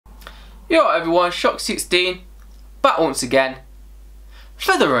Yo everyone, Shock16, back once again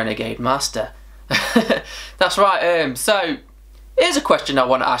for the Renegade Master. That's right, so here's a question I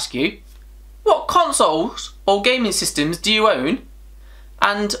want to ask you. What consoles or gaming systems do you own?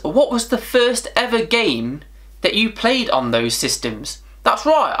 And what was the first ever game that you played on those systems? That's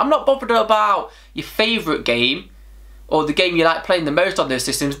right, I'm not bothered about your favourite game or the game you like playing the most on those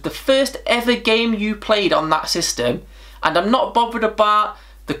systems. The first ever game you played on that system. And I'm not bothered about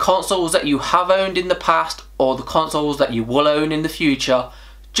the consoles that you have owned in the past or the consoles that you will own in the future.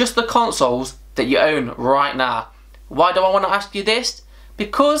 Just the consoles that you own right now. Why do I want to ask you this?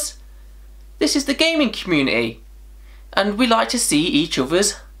 Because this is the gaming community and we like to see each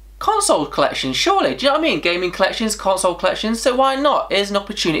other's console collections, surely. Do you know what I mean? Gaming collections, console collections, so why not? Here's an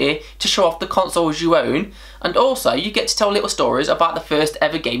opportunity to show off the consoles you own, and also you get to tell little stories about the first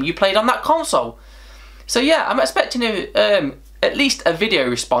ever game you played on that console. So yeah, I'm expecting at least a video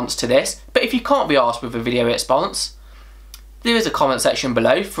response to this, but if you can't be asked with a video response, there is a comment section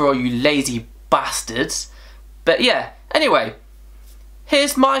below for all you lazy bastards. But yeah, anyway,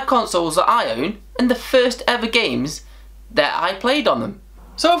 here's my consoles that I own and the first ever games that I played on them.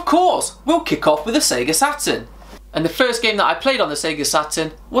 So of course, we'll kick off with the Sega Saturn. And the first game that I played on the Sega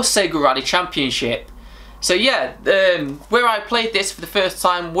Saturn was Sega Rally Championship. So yeah, where I played this for the first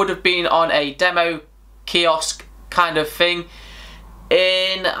time would have been on a demo kiosk kind of thing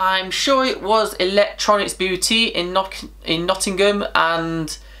in, I'm sure it was Electronics Booty in Nottingham,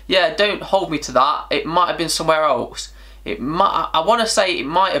 and yeah, don't hold me to that, it might have been somewhere else. I want to say it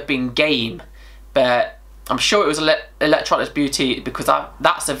might have been Game, but I'm sure it was Electronics Booty because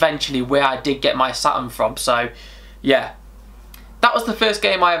that's eventually where I did get my Saturn from. So yeah, that was the first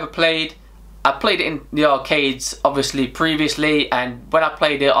game I ever played. I played it in the arcades obviously previously, and when I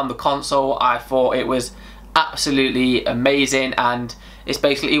played it on the console I thought it was absolutely amazing, and it's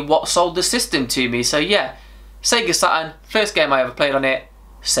basically what sold the system to me. So yeah, Sega Saturn, first game I ever played on it,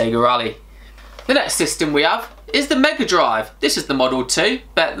 Sega Rally. The next system we have is the Mega Drive. This is the Model 2,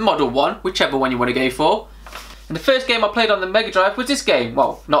 but the Model 1, whichever one you want to go for. And the first game I played on the Mega Drive was this game.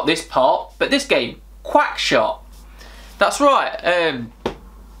 Well, not this part, but this game, Quackshot. That's right.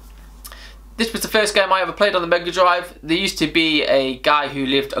 This was the first game I ever played on the Mega Drive. There used to be a guy who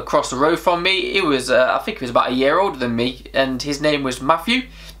lived across the road from me. He was, I think he was about a year older than me, and his name was Matthew.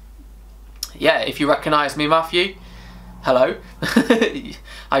 Yeah, if you recognise me, Matthew, hello.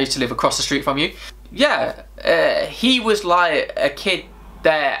 I used to live across the street from you. Yeah, he was like a kid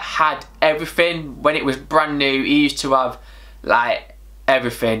that had everything. When it was brand new, he used to have like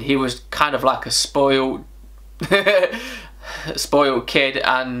everything. He was kind of like a spoiled kid,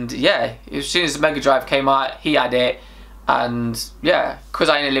 and yeah, as soon as the Mega Drive came out, he had it. And yeah, because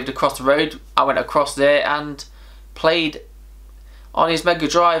I only lived across the road, I went across there and played on his Mega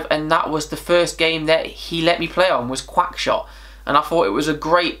Drive, and that was the first game that he let me play on, was Quackshot. And I thought it was a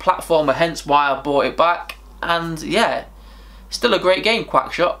great platformer, hence why I bought it back. And yeah, still a great game,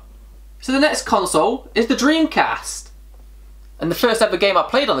 Quackshot. So the next console is the Dreamcast. And the first ever game I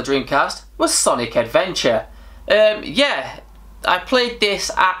played on the Dreamcast was Sonic Adventure. Yeah, I played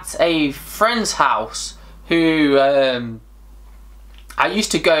this at a friend's house who I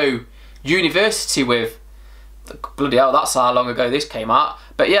used to go university with. Bloody hell, that's how long ago this came out.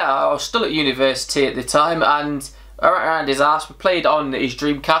 But yeah, I was still at university at the time, and around his house we played on his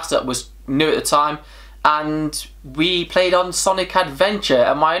Dreamcast that was new at the time, and we played on Sonic Adventure.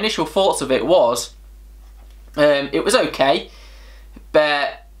 And my initial thoughts of it was it was okay,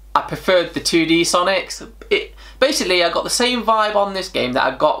 but I preferred the 2D Sonics. Basically, I got the same vibe on this game that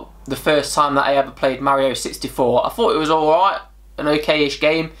I got the first time that I ever played Mario 64. I thought it was alright, an okay-ish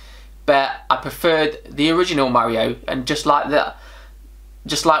game, but I preferred the original Mario, and just like that,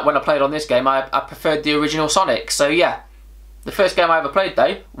 just like when I played on this game, I preferred the original Sonic. So yeah, the first game I ever played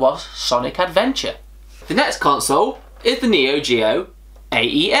though was Sonic Adventure. The next console is the Neo Geo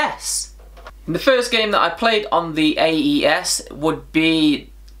AES. And the first game that I played on the AES would be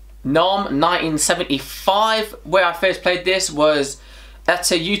NOM 1975. Where I first played this was at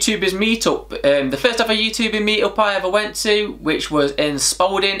a YouTubers meetup. The first ever YouTuber meetup I ever went to, which was in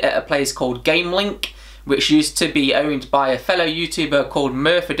Spalding at a place called GameLink, which used to be owned by a fellow YouTuber called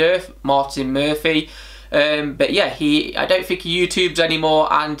Murphy, Martin Murphy. But yeah, I don't think he YouTubes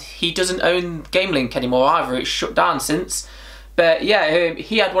anymore, and he doesn't own GameLink anymore either. It's shut down since. But yeah,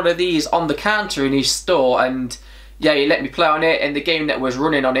 he had one of these on the counter in his store, and yeah, he let me play on it, and the game that was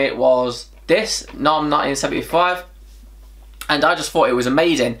running on it was this, NOM 1975, and I just thought it was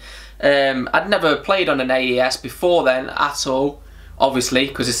amazing. I'd never played on an AES before then at all, obviously,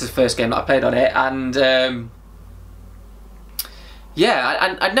 because this is the first game that I played on it, and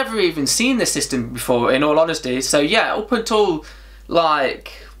yeah, I'd never even seen this system before, in all honesty. So yeah, up until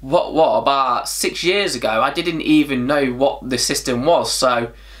like what about 6 years ago, I didn't even know what the system was.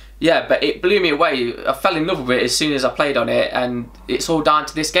 So yeah, but it blew me away. I fell in love with it as soon as I played on it, and it's all down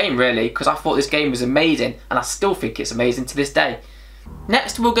to this game really, because I thought this game was amazing, and I still think it's amazing to this day.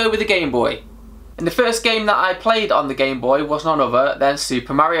 Next we'll go with the Game Boy. And the first game that I played on the Game Boy was none other than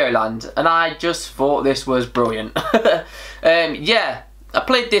Super Mario Land, and I just thought this was brilliant. Yeah, I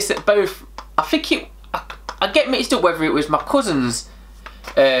played this at both, I get mixed up whether it was my cousins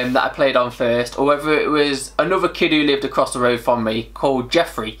that I played on first, or whether it was another kid who lived across the road from me called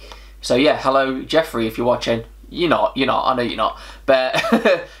Jeffrey. So yeah, hello Jeffrey if you're watching. You're not, I know you're not. But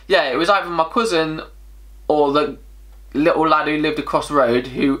yeah, it was either my cousin or the little lad who lived across the road,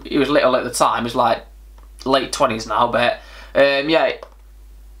 who he was little at the time, he's like late 20s now, but yeah,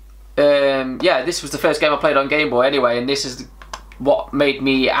 this was the first game I played on Game Boy anyway, and this is what made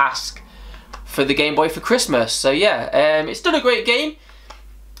me ask for the Game Boy for Christmas. So yeah, it's still a great game.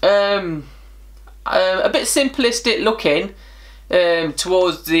 A bit simplistic looking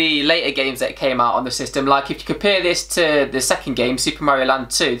towards the later games that came out on the system. Like if you compare this to the second game, Super Mario Land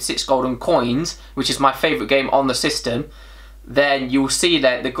 2, 6 Golden Coins, which is my favourite game on the system, then you'll see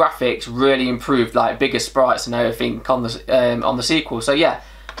that the graphics really improved, like bigger sprites and everything on the sequel. So yeah,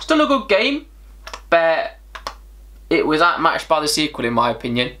 still a good game, but it was outmatched by the sequel in my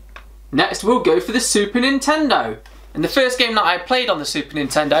opinion. Next we'll go for the Super Nintendo. And the first game that I played on the Super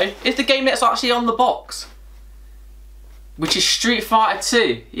Nintendo is the game that's actually on the box, which is Street Fighter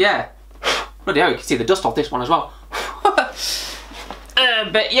 2. Yeah, bloody hell, you can see the dust off this one as well.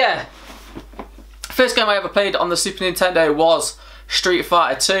 But yeah, first game I ever played on the Super Nintendo was Street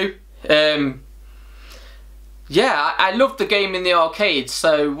Fighter 2. Yeah, I loved the game in the arcade,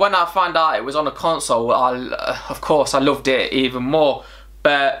 so when I found out it was on a console, of course I loved it even more.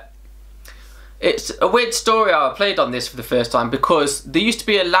 But it's a weird story how I played on this for the first time, because there used to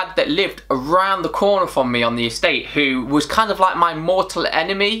be a lad that lived around the corner from me on the estate who was kind of like my mortal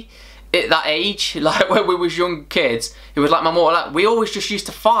enemy at that age. Like when we was young kids, he was like my mortal enemy. We always just used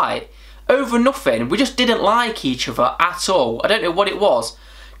to fight over nothing. We just didn't like each other at all. I don't know what it was.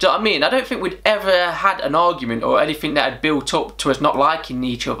 Do you know what I mean? I don't think we'd ever had an argument or anything that had built up to us not liking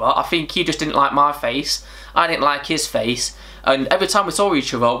each other. I think he just didn't like my face, I didn't like his face, and every time we saw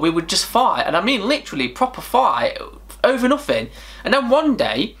each other we would just fight, and I mean literally proper fight over nothing. And then one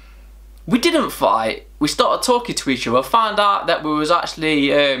day we didn't fight, we started talking to each other, found out that we was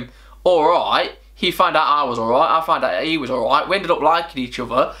actually alright. He found out I was alright, I found out he was alright. We ended up liking each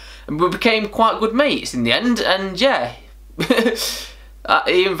other and we became quite good mates in the end. And yeah,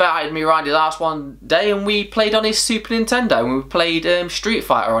 he invited me around his house one day and we played on his Super Nintendo, and we played Street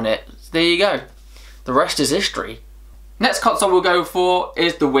Fighter on it. So there you go, the rest is history. Next console we'll go for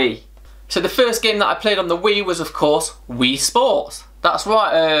is the Wii. So the first game that I played on the Wii was of course Wii Sports. That's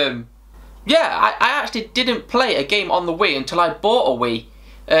right. Yeah, I actually didn't play a game on the Wii until I bought a Wii.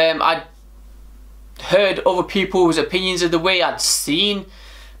 I'd heard other people's opinions of the Wii, I'd seen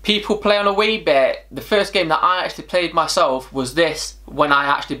people play on a Wii, but the first game that I actually played myself was this, when I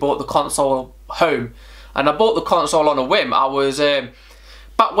actually bought the console home. And I bought the console on a whim. I was,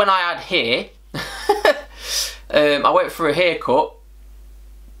 back when I had hair, I went for a haircut,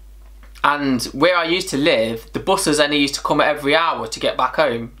 and where I used to live, the buses only used to come every hour to get back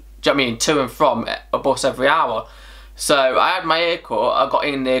home. Do you know what I mean? To and from a bus every hour. So I had my haircut, I got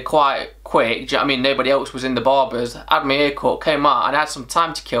in there quite quick, do you know what I mean? Nobody else was in the barbers. I had my haircut, came out, and I had some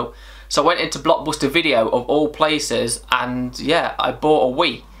time to kill. So I went into Blockbuster Video of all places, and yeah, I bought a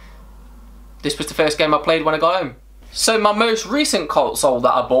Wii. This was the first game I played when I got home. So my most recent console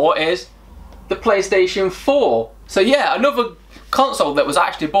that I bought is the PlayStation 4. So yeah, another console that was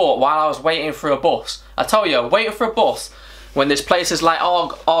actually bought while I was waiting for a bus. I tell you, waiting for a bus when there's places like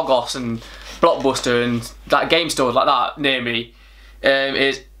Argos and Blockbuster and like game stores like that near me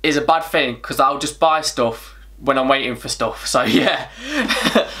is a bad thing, because I'll just buy stuff when I'm waiting for stuff. So yeah,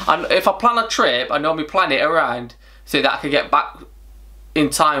 and if I plan a trip, I normally plan it around so that I can get back in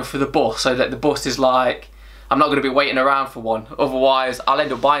time for the bus, so that the bus is like, I'm not going to be waiting around for one, otherwise I'll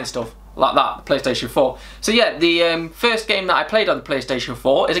end up buying stuff like that, the PlayStation 4. So yeah, the first game that I played on the PlayStation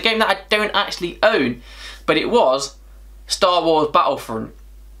 4 is a game that I don't actually own, but it was Star Wars Battlefront.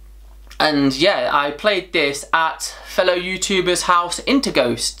 And yeah, I played this at fellow YouTuber's house,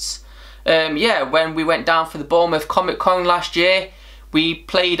 Interghosts. Yeah, when we went down for the Bournemouth Comic Con last year, we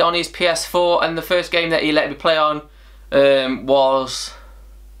played on his PS4, and the first game that he let me play on was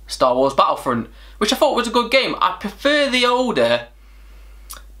Star Wars Battlefront, which I thought was a good game. I prefer the older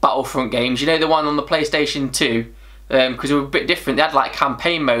Battlefront games, you know, the one on the PlayStation 2. because they were a bit different. They had like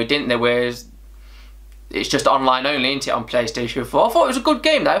campaign mode, didn't they? Whereas it's just online only, isn't it, on PlayStation 4? I thought it was a good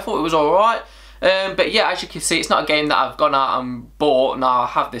game though. I thought it was alright. But yeah, as you can see, it's not a game that I've gone out and bought. Now I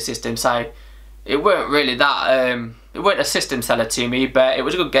have the system, so it weren't really that. It weren't a system seller to me, but it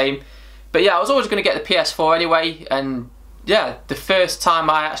was a good game. But yeah, I was always going to get the PS4 anyway, and yeah, the first time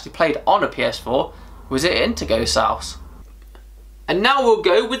I actually played on a PS4 was at Intergo's house. And now we'll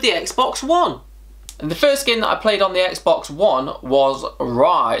go with the Xbox One. And the first game that I played on the Xbox One was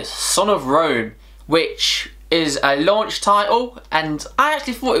Ryse, Son of Rome, which is a launch title, and I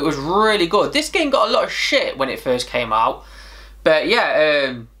actually thought it was really good. This game got a lot of shit when it first came out, but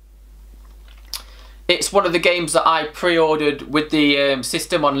yeah, it's one of the games that I pre-ordered with the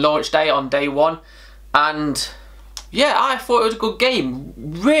system on launch day, on day one, and yeah, I thought it was a good game.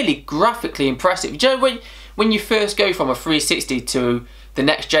 Really graphically impressive. You know, when you first go from a 360 to the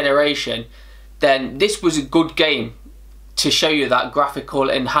next generation, then this was a good game to show you that graphical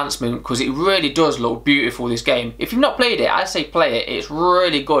enhancement, because it really does look beautiful, this game. If you've not played it, I say play it. It's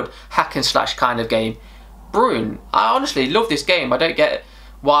really good hack and slash kind of game. Brilliant. I honestly love this game. I don't get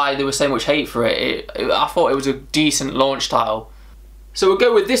why there was so much hate for it. I thought it was a decent launch title. So we'll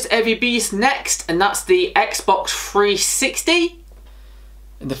go with this heavy beast next, and that's the Xbox 360.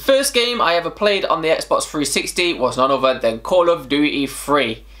 And the first game I ever played on the Xbox 360 was none other than Call of Duty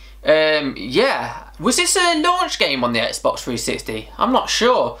 3. Yeah, was this a launch game on the Xbox 360? I'm not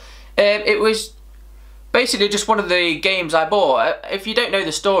sure. It was basically just one of the games I bought. If you don't know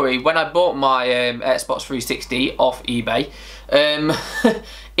the story, when I bought my Xbox 360 off eBay,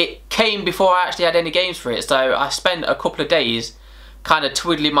 it came before I actually had any games for it, so I spent a couple of days kind of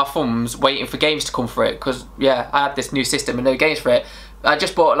twiddling my thumbs waiting for games to come for it, because yeah, I had this new system and no games for it. I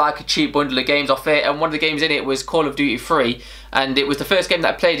just bought like a cheap bundle of games off it, and one of the games in it was Call of Duty 3, and it was the first game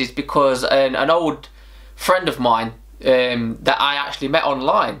that I played is because an old friend of mine that I actually met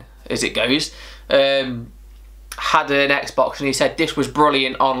online, as it goes, had an Xbox, and he said this was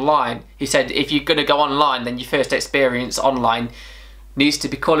brilliant online. He said if you're going to go online, then your first experience online needs to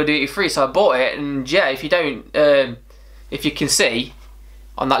be Call of Duty 3, so I bought it. And yeah, if you don't, if you can see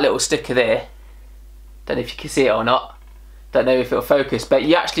on that little sticker there, don't know if you can see it or not, don't know if it'll focus, but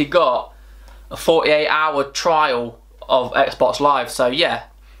you actually got a 48-hour trial of Xbox Live. So yeah,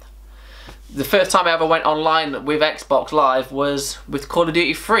 the first time I ever went online with Xbox Live was with Call of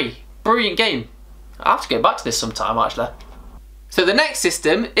Duty 3. Brilliant game. I'll have to go back to this sometime actually. So the next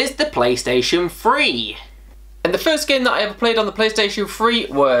system is the PlayStation 3. And the first game that I ever played on the PlayStation 3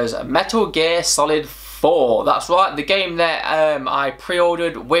 was Metal Gear Solid 4. That's right, the game that I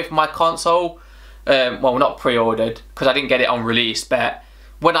pre-ordered with my console. Well, not pre-ordered, because I didn't get it on release, but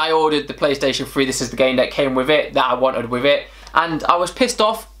when I ordered the PlayStation 3, this is the game that came with it, that I wanted with it, and I was pissed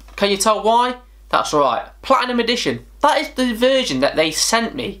off. Can you tell why? That's right, Platinum Edition. That is the version that they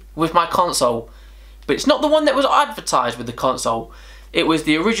sent me with my console, but it's not the one that was advertised with the console. It was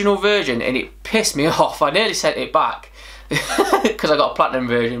the original version, and it pissed me off. I nearly sent it back because I got a Platinum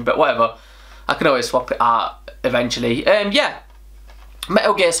version, but whatever. I can always swap it out eventually. Yeah,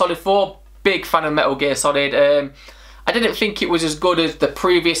 Metal Gear Solid 4. Big fan of Metal Gear Solid. I didn't think it was as good as the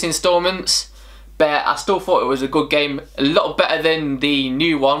previous installments, but I still thought it was a good game. A lot better than the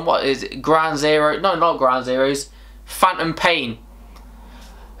new one. What is it? Ground Zero? No, not Ground Zeroes. Phantom Pain.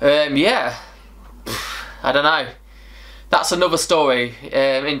 Yeah. I don't know. That's another story,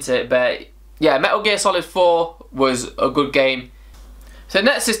 isn't it? But yeah, Metal Gear Solid 4 was a good game. So the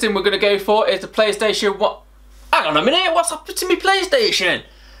next system we're going to go for is the PlayStation 1. Hang on a minute, what's happened to me PlayStation?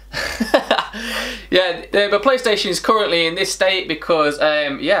 Yeah, the PlayStation is currently in this state because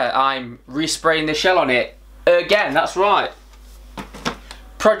yeah, I'm respraying the shell on it again. That's right,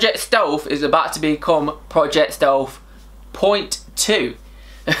 Project Stealth is about to become Project Stealth Point 2.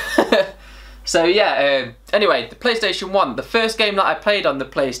 So yeah, anyway, the PlayStation 1, the first game that I played on the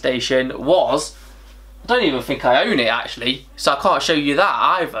PlayStation was, I don't even think I own it actually, so I can't show you that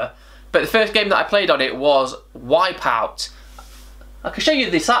either, but the first game that I played on it was Wipeout. I can show you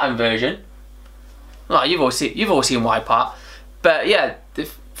the Saturn version. Oh, you've all seen Wipeout. But yeah, the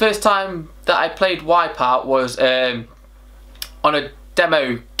first time that I played Wipeout was on a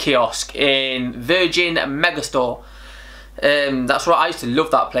demo kiosk in Virgin Megastore. That's right, I used to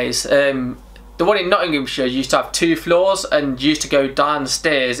love that place. The one in Nottinghamshire used to have 2 floors, and you used to go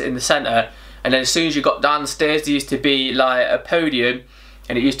downstairs in the centre, and then as soon as you got downstairs there used to be like a podium,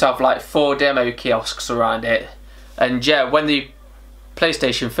 and it used to have like 4 demo kiosks around it. And yeah, when the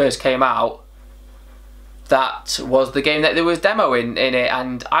PlayStation first came out, that was the game that there was demoing in it,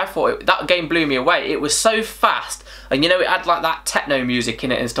 and I thought that game blew me away. It was so fast, and you know, it had like that techno music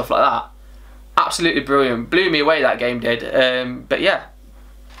in it and stuff like that. Absolutely brilliant. Blew me away, that game did. But yeah.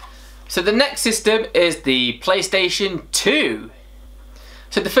 So the next system is the PlayStation 2.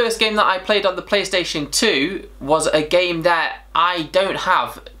 So the first game that I played on the PlayStation 2 was a game that I don't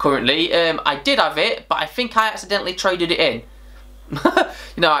have currently. I did have it, but I think I accidentally traded it in.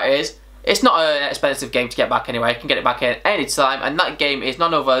 You know how it is. It's not an expensive game to get back anyway. I can get it back in any time, and that game is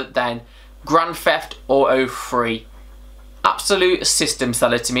none other than Grand Theft Auto 3. Absolute system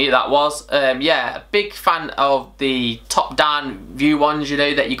seller to me, that was. Yeah, big fan of the top-down view ones, you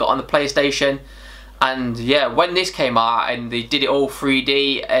know, that you got on the PlayStation. And yeah, when this came out and they did it all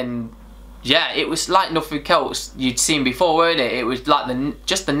 3D, and yeah, it was like nothing else you'd seen before, weren't it? It was like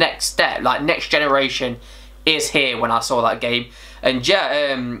just the next step, like next generation is here when I saw that game. And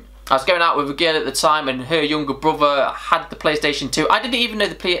yeah, I was going out with a girl at the time, and her younger brother had the PlayStation 2. I didn't even know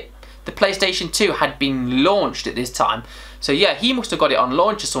the PlayStation 2 had been launched at this time. So yeah, he must have got it on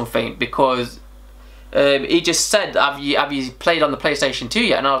launch or something, because he just said, have you played on the PlayStation 2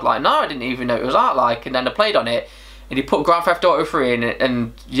 yet? And I was like, no, I didn't even know it was out, like. And then I played on it, and he put Grand Theft Auto 3 in it,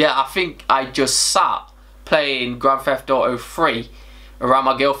 and yeah, I think I just sat playing Grand Theft Auto 3 around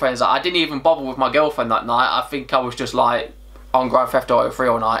my girlfriend's. I didn't even bother with my girlfriend that night. I think I was just like on Grand Theft Auto 3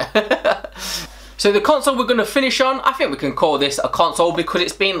 all night. So the console we're going to finish on, I think we can call this a console because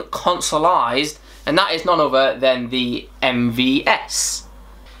it's been consoleized, and that is none other than the MVS.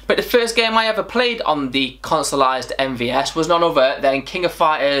 But the first game I ever played on the consoleized MVS was none other than King of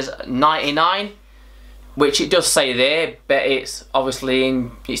Fighters 99, which it does say there, but it's obviously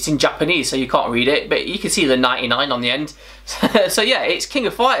in Japanese, so you can't read it, but you can see the 99 on the end. So yeah, it's King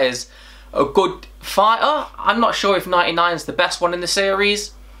of Fighters, a good fighter. I'm not sure if 99 is the best one in the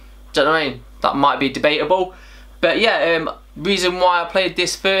series. Don't know what I mean? That might be debatable. But yeah, reason why I played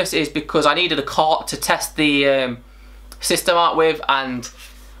this first is because I needed a cart to test the system out with, and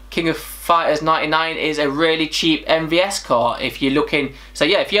King of Fighters 99 is a really cheap MVS cart if you're looking. So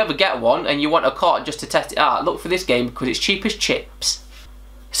yeah, if you ever get one and you want a cart just to test it out, look for this game because it's cheap as chips.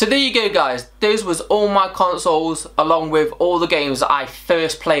 So there you go, guys. Those was all my consoles, along with all the games that I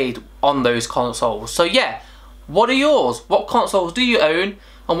first played on those consoles. So yeah, what are yours? What consoles do you own?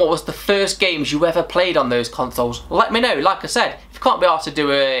 And what was the first games you ever played on those consoles? Let me know. Like I said, if you can't be asked to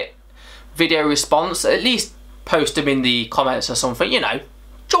do a video response, at least post them in the comments or something, you know.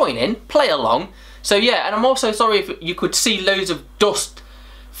 Join in, play along. So yeah, and I'm also sorry if you could see loads of dust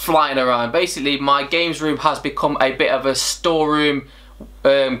flying around. Basically, my games room has become a bit of a storeroom,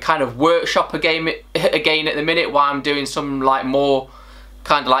 kind of workshop again at the minute, while I'm doing some like more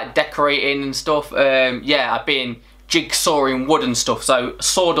kind of like decorating and stuff. Yeah, I've been jigsawing wood and stuff, so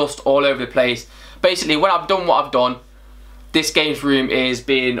sawdust all over the place. Basically, when I've done what I've done, this games room is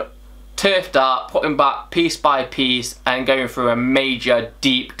being turfed up, putting back piece by piece, and going through a major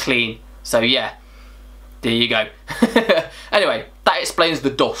deep clean. So yeah, there you go. Anyway, that explains the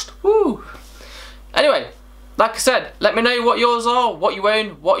dust. Woo. Anyway, like I said, let me know what yours are, what you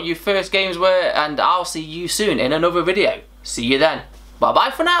own, what your first games were, and I'll see you soon in another video. See you then. Bye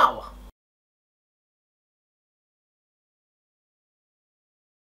bye for now.